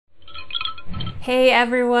Hey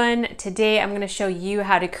everyone! Today I'm going to show you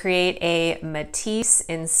how to create a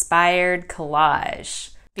Matisse-inspired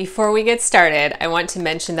collage. Before we get started, I want to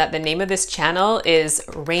mention that the name of this channel is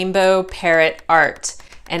Rainbow Parrot Art,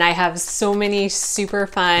 and I have so many super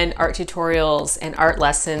fun art tutorials and art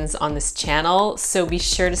lessons on this channel, so be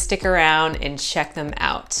sure to stick around and check them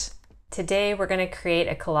out. Today we're going to create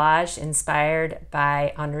a collage inspired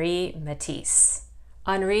by Henri Matisse.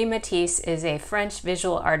 Henri Matisse is a French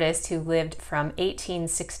visual artist who lived from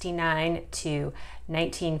 1869 to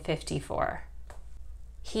 1954.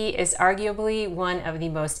 He is arguably one of the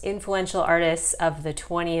most influential artists of the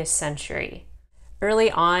 20th century. Early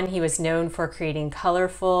on, he was known for creating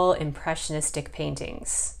colorful, impressionistic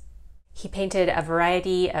paintings. He painted a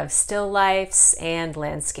variety of still lifes and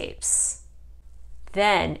landscapes.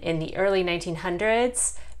 Then, in the early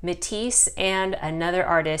 1900s, Matisse and another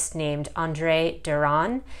artist named André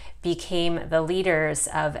Derain became the leaders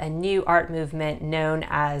of a new art movement known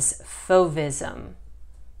as Fauvism.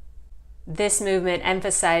 This movement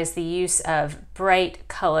emphasized the use of bright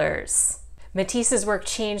colors. Matisse's work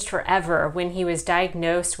changed forever when he was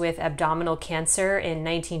diagnosed with abdominal cancer in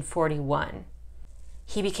 1941.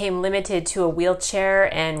 He became limited to a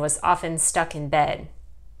wheelchair and was often stuck in bed.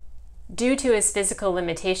 Due to his physical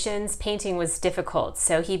limitations, painting was difficult,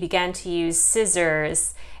 so he began to use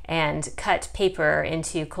scissors and cut paper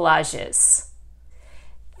into collages.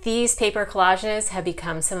 These paper collages have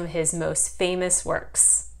become some of his most famous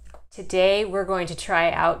works. Today, we're going to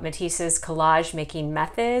try out Matisse's collage making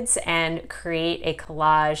methods and create a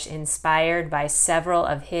collage inspired by several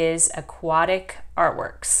of his aquatic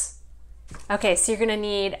artworks. Okay, so you're going to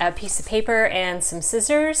need a piece of paper and some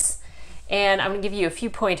scissors. And I'm going to give you a few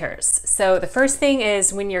pointers. So the first thing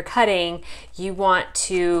is when you're cutting, you want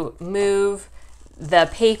to move the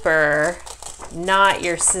paper, not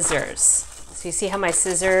your scissors. So you see how my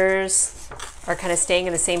scissors are kind of staying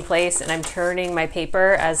in the same place and I'm turning my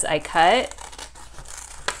paper as I cut.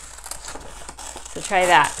 So try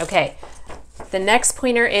that. Okay. The next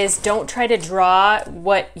pointer is don't try to draw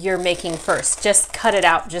what you're making first. Just cut it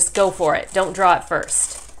out. Just go for it. Don't draw it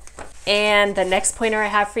first. And the next pointer I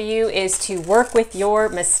have for you is to work with your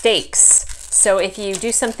mistakes. So if you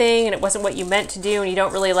do something and it wasn't what you meant to do and you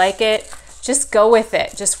don't really like it, just go with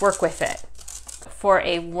it, just work with it. For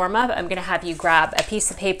a warm-up, I'm gonna have you grab a piece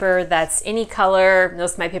of paper that's any color.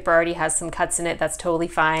 Most of my paper already has some cuts in it, that's totally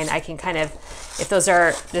fine. I can kind of, if those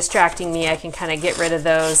are distracting me, I can kind of get rid of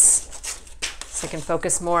those so I can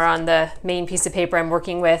focus more on the main piece of paper I'm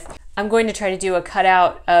working with. I'm going to try to do a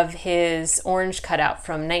cutout of his orange cutout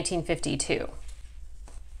from 1952.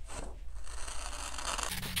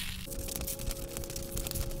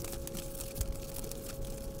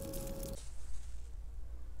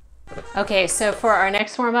 Okay, so for our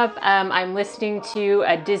next warm-up, I'm listening to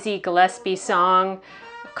a Dizzy Gillespie song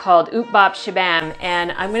called Oop Bop Shabam,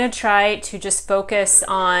 and I'm going to try to just focus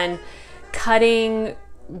on cutting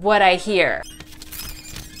what I hear.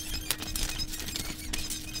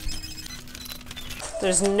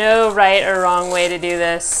 There's no right or wrong way to do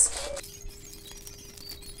this.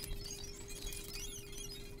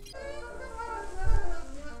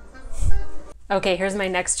 Okay, here's my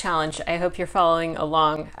next challenge. I hope you're following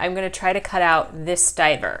along. I'm going to try to cut out this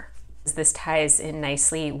diver. This ties in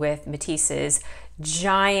nicely with Matisse's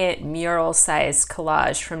giant mural-sized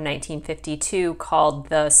collage from 1952 called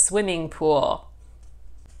The Swimming Pool.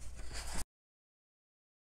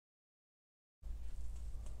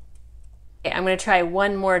 I'm going to try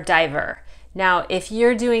one more diver. Now, if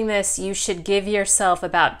you're doing this, you should give yourself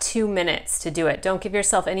about 2 minutes to do it. Don't give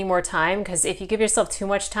yourself any more time, because if you give yourself too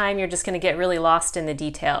much time, you're just going to get really lost in the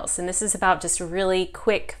details. And this is about just really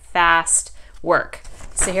quick, fast work.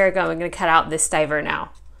 So here I go. I'm going to cut out this diver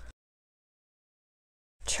now.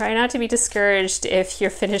 Try not to be discouraged if your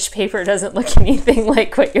finished paper doesn't look anything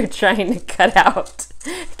like what you're trying to cut out.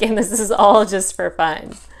 Again, this is all just for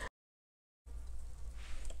fun.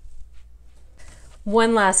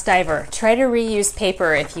 One last diver. Try to reuse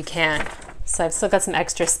paper if you can. So I've still got some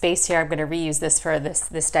extra space here. I'm going to reuse this for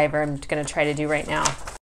this diver I'm going to try to do right now.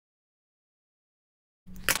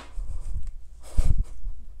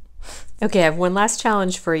 Okay, I have one last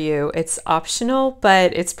challenge for you. It's optional,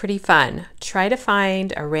 but it's pretty fun. Try to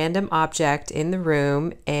find a random object in the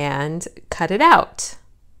room and cut it out.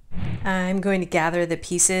 I'm going to gather the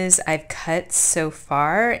pieces I've cut so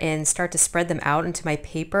far and start to spread them out into my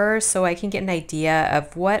paper so I can get an idea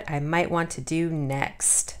of what I might want to do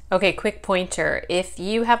next. Okay, quick pointer. If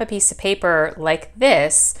you have a piece of paper like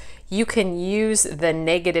this, you can use the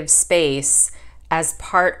negative space as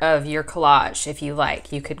part of your collage if you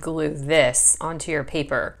like. You could glue this onto your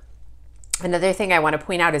paper. Another thing I want to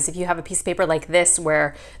point out is if you have a piece of paper like this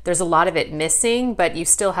where there's a lot of it missing, but you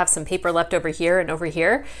still have some paper left over here and over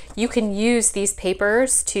here, you can use these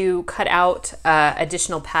papers to cut out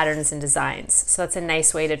additional patterns and designs. So that's a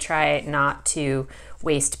nice way to try not to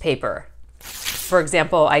waste paper. For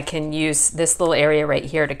example, I can use this little area right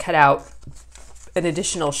here to cut out an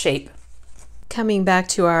additional shape. Coming back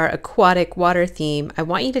to our aquatic water theme, I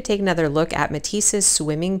want you to take another look at Matisse's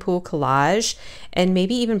swimming pool collage and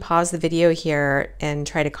maybe even pause the video here and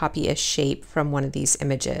try to copy a shape from one of these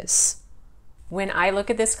images. When I look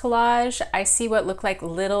at this collage, I see what look like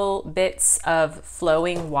little bits of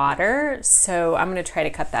flowing water, so I'm going to try to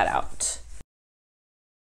cut that out.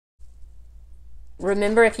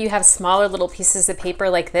 Remember, if you have smaller little pieces of paper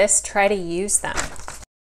like this, try to use them.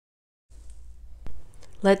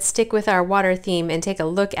 Let's stick with our water theme and take a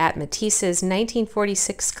look at Matisse's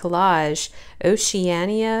 1946 collage,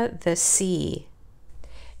 Oceania, the Sea.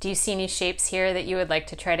 Do you see any shapes here that you would like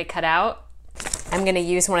to try to cut out? I'm going to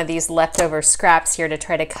use one of these leftover scraps here to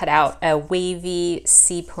try to cut out a wavy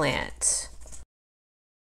sea plant.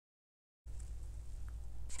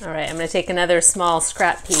 All right, I'm going to take another small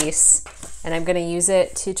scrap piece and I'm going to use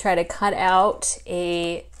it to try to cut out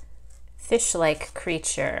a fish-like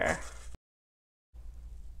creature.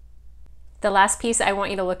 The last piece I want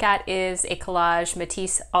you to look at is a collage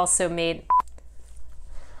Matisse also made.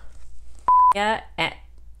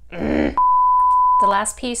 The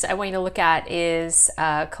last piece I want you to look at is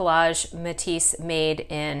a collage Matisse made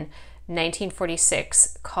in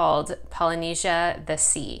 1946 called Polynesia, the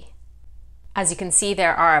Sea. As you can see,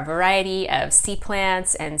 there are a variety of sea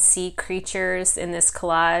plants and sea creatures in this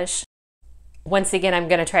collage. Once again, I'm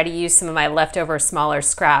going to try to use some of my leftover smaller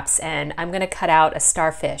scraps, and I'm going to cut out a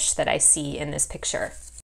starfish that I see in this picture.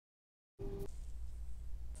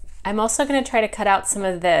 I'm also going to try to cut out some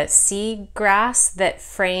of the sea grass that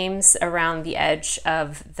frames around the edge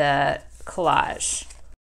of the collage.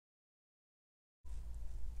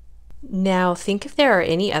 Now think if there are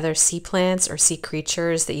any other sea plants or sea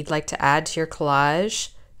creatures that you'd like to add to your collage.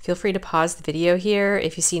 Feel free to pause the video here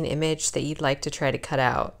if you see an image that you'd like to try to cut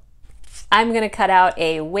out. I'm going to cut out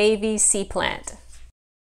a wavy sea plant.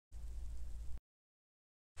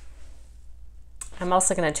 I'm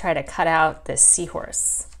also going to try to cut out this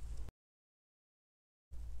seahorse.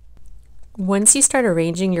 Once you start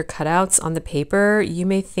arranging your cutouts on the paper, you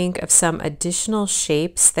may think of some additional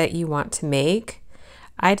shapes that you want to make.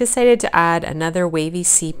 I decided to add another wavy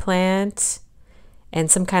sea plant and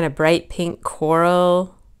some kind of bright pink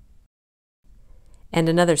coral and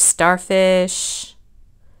another starfish,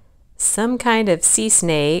 some kind of sea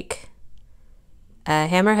snake, a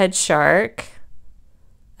hammerhead shark,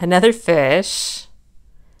 another fish,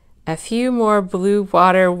 a few more blue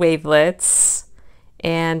water wavelets,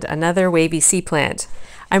 and another wavy sea plant.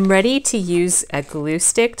 I'm ready to use a glue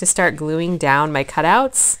stick to start gluing down my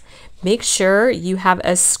cutouts. Make sure you have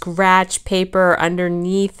a scratch paper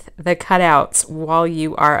underneath the cutouts while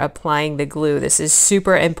you are applying the glue. This is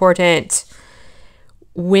super important.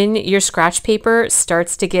 When your scratch paper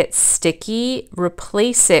starts to get sticky,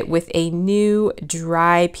 replace it with a new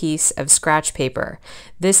dry piece of scratch paper.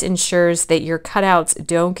 This ensures that your cutouts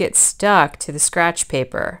don't get stuck to the scratch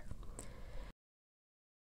paper.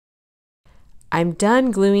 I'm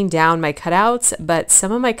done gluing down my cutouts, but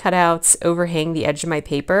some of my cutouts overhang the edge of my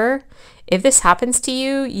paper. If this happens to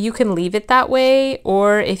you, you can leave it that way,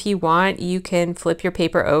 or if you want, you can flip your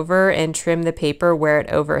paper over and trim the paper where it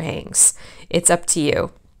overhangs. It's up to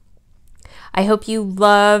you. I hope you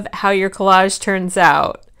love how your collage turns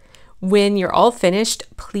out. When you're all finished,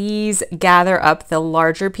 please gather up the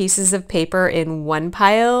larger pieces of paper in one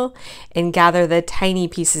pile and gather the tiny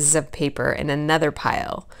pieces of paper in another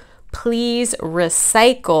pile. Please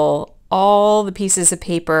recycle all the pieces of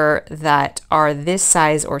paper that are this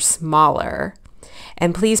size or smaller.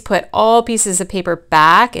 And please put all pieces of paper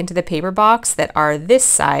back into the paper box that are this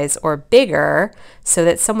size or bigger so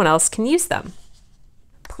that someone else can use them.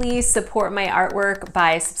 Please support my artwork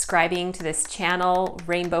by subscribing to this channel,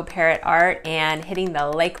 Rainbow Parrot Art, and hitting the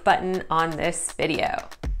like button on this video.